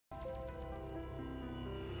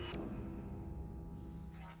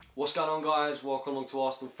What's going on, guys? Welcome along to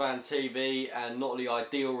Arsenal Fan TV, and not the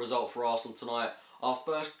ideal result for Arsenal tonight. Our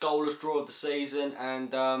first goalless draw of the season,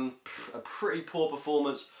 and a pretty poor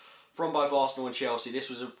performance from both Arsenal and Chelsea.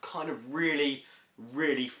 This was a kind of really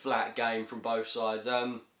flat game from both sides.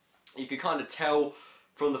 You could kind of tell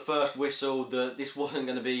from the first whistle that this wasn't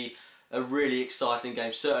going to be a really exciting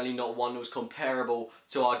game. Certainly not one that was comparable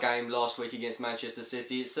to our game last week against Manchester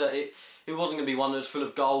City. It wasn't going to be one that was full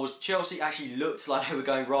of goals. Chelsea actually looked like they were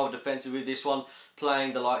going rather defensive with this one,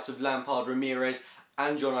 playing the likes of Lampard, Ramirez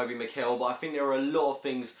and John Obi Mikel. But I think there were a lot of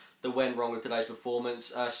things that went wrong with today's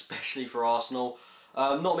performance, especially for Arsenal.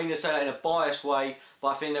 Not meaning to say that in a biased way, but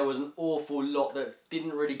I think there was an awful lot that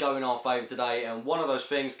didn't really go in our favour today. And one of those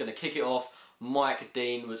things, going to kick it off, Mike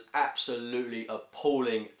Dean was absolutely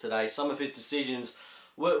appalling today. Some of his decisions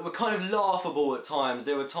were kind of laughable at times.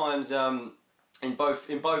 There were times in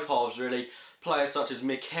both halves, really. Players such as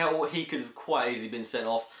Mikel, he could have quite easily been sent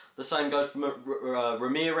off. The same goes for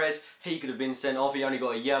Ramirez. He could have been sent off. He only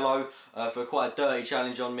got a yellow for quite a dirty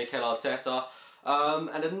challenge on Mikel Arteta.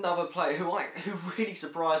 And another player who really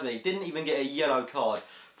surprised me, didn't even get a yellow card.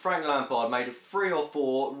 Frank Lampard made 3 or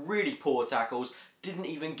 4 really poor tackles, didn't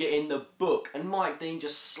even get in the book, and Mike Dean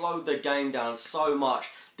just slowed the game down so much,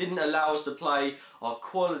 didn't allow us to play our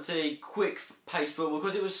quality, quick-paced football,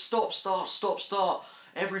 because it was stop, start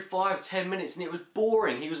every 5-10 minutes, and it was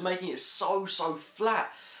boring. He was making it so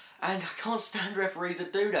flat, and I can't stand referees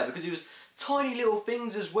that do that, because it was tiny little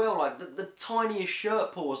things as well, like the tiniest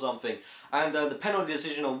shirt pull or something. And the penalty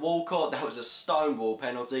decision on Walcott, that was a stonewall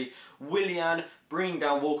penalty. Willian bringing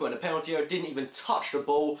down Walcott in a penalty area, didn't even touch the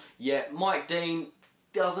ball, yet Mike Dean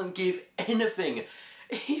doesn't give anything.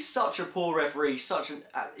 He's such a poor referee,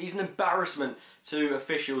 he's an embarrassment to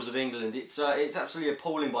officials of England. It's absolutely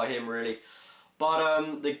appalling by him, really.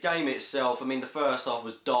 But the game itself, I mean, the first half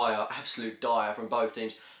was dire, absolute dire from both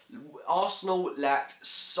teams. Arsenal lacked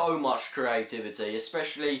so much creativity,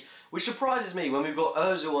 especially, which surprises me when we've got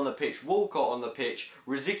Ozil on the pitch, Walcott on the pitch,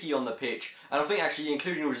 Rosicky on the pitch, and I think actually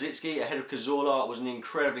including Rosicky ahead of Cazorla was an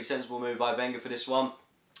incredibly sensible move by Wenger for this one.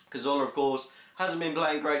 Cazorla, of course, hasn't been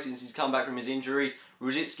playing great since he's come back from his injury.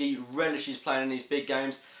 Rosicky relishes playing in these big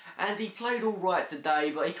games, and he played all right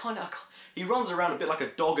today, but he runs around a bit like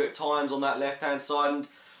a dog at times on that left-hand side, and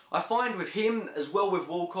I find with him, as well with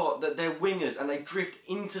Walcott, that they're wingers and they drift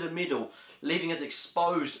into the middle, leaving us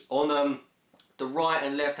exposed on the right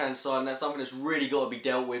and left-hand side, and that's something that's really got to be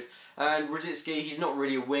dealt with. And Rosicky, he's not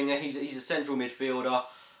really a winger, he's a central midfielder.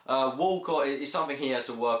 Walcott is something he has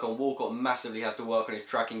to work on. Walcott massively has to work on his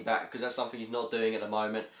tracking back, because that's something he's not doing at the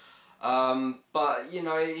moment. But, you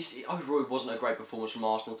know, overall it wasn't a great performance from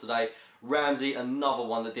Arsenal today. Ramsey, another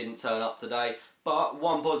one that didn't turn up today. But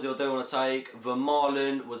one positive I do want to take,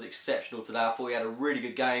 Vermaelen was exceptional today. I thought he had a really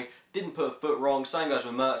good game. Didn't put a foot wrong. Same goes for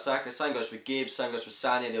Mertesacker, same goes for Gibbs, same goes for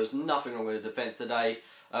Sané. There was nothing wrong with the defence today.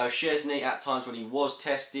 Szczesny, at times when he was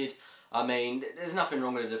tested, I mean, there's nothing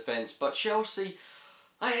wrong with the defence. But Chelsea,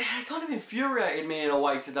 it kind of infuriated me in a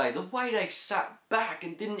way today. The way they sat back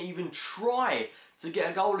and didn't even try to get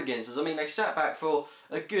a goal against us. I mean, they sat back for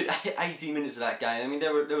a good 80 minutes of that game. I mean,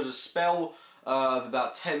 there was a spell of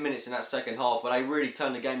about 10 minutes in that second half where they really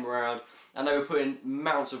turned the game around and they were putting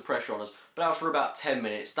mounts of pressure on us. But that was for about 10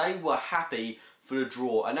 minutes. They were happy for the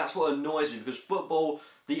draw, and that's what annoys me, because football,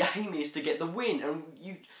 the aim is to get the win, and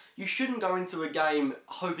you shouldn't go into a game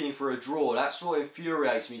hoping for a draw. That's what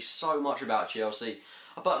infuriates me so much about Chelsea.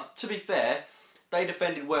 But to be fair, they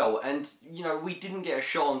defended well, and you know, we didn't get a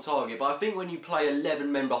shot on target. But I think when you play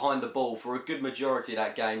 11 men behind the ball for a good majority of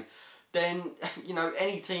that game, then, you know,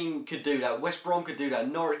 any team could do that. West Brom could do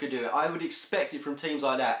that, Norwich could do it. I would expect it from teams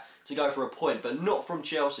like that to go for a point, but not from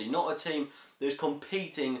Chelsea. Not a team that's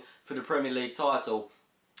competing for the Premier League title.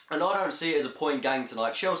 And I don't see it as a point game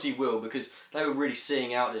tonight. Chelsea will, because they were really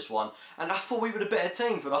seeing out this one. And I thought we were the better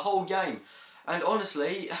team for the whole game. And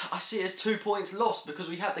honestly, I see it as 2 points lost, because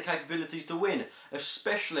we had the capabilities to win,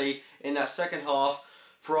 especially in that second half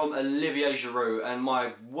from Olivier Giroud. And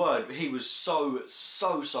my word, he was so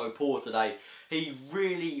poor today. He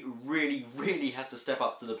really has to step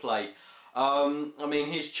up to the plate. I mean,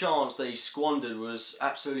 his chance that he squandered was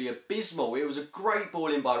absolutely abysmal. It was a great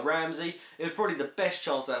ball in by Ramsey. It was probably the best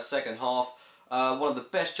chance of that second half. One of the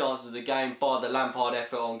best chances of the game, by the Lampard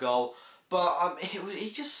effort on goal. But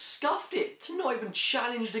he just scuffed it. To not even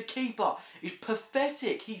challenge the keeper is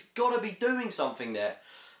pathetic. He's got to be doing something there.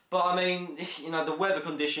 But I mean, you know, the weather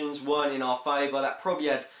conditions weren't in our favour. That probably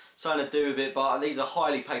had something to do with it. But these are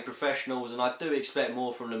highly paid professionals, and I do expect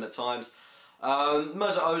more from them at times.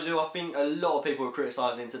 Mesut Ozil, I think a lot of people were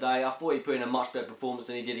criticising him today. I thought he put in a much better performance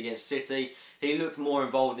than he did against City. He looked more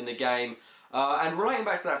involved in the game. And relating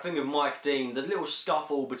back to that thing with Mike Dean, the little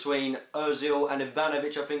scuffle between Ozil and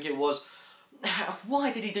Ivanovic, I think it was,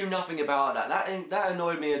 why did he do nothing about that? That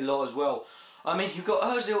annoyed me a lot as well. I mean, you've got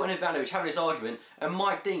Ozil and Ivanovic having this argument, and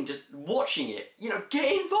Mike Dean just watching it. You know,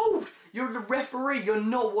 get involved! You're the referee, you're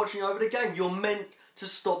not watching over the game. You're meant to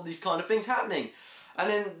stop these kind of things happening. And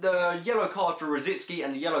then the yellow card for Rosicky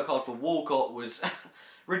and the yellow card for Walcott was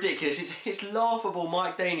ridiculous. It's laughable.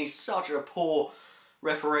 Mike Dean is such a poor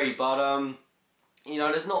referee, but you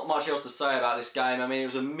know, there's not much else to say about this game. I mean, it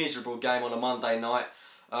was a miserable game on a Monday night,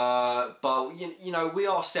 but you know, we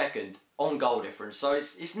are second on goal difference, so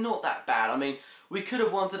it's not that bad. I mean, we could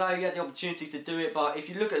have won today. We had the opportunities to do it, but if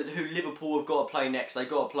you look at who Liverpool have got to play next, they've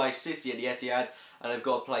got to play City at the Etihad, and they've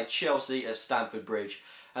got to play Chelsea at Stamford Bridge.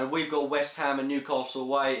 And we've got West Ham and Newcastle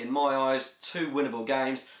away, in my eyes, 2 winnable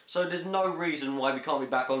games. So there's no reason why we can't be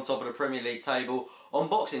back on top of the Premier League table on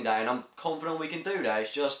Boxing Day, and I'm confident we can do that.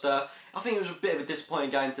 It's just, I think it was a bit of a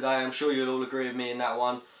disappointing game today. I'm sure you'll all agree with me in that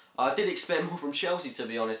one. I did expect more from Chelsea, to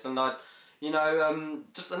be honest, and you know,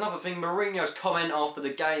 just another thing, Mourinho's comment after the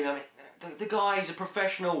game, I mean, the guy's a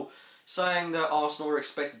professional, saying that Arsenal were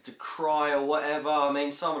expected to cry or whatever. I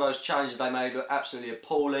mean, some of those challenges they made were absolutely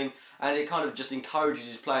appalling, and it kind of just encourages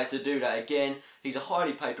his players to do that again. He's a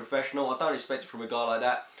highly paid professional. I don't expect it from a guy like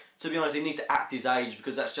that. To be honest, he needs to act his age,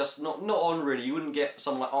 because that's just not on, really. You wouldn't get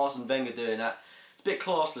someone like Arsene Wenger doing that. It's a bit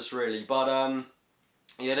classless, really. But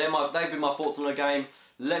yeah, they've been my thoughts on the game.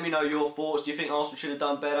 Let me know your thoughts. Do you think Arsenal should have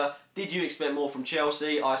done better? Did you expect more from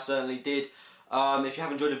Chelsea? I certainly did. If you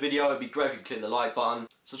have enjoyed the video, it'd be great if you could click the like button.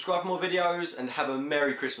 Subscribe for more videos, and have a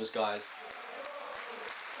Merry Christmas, guys.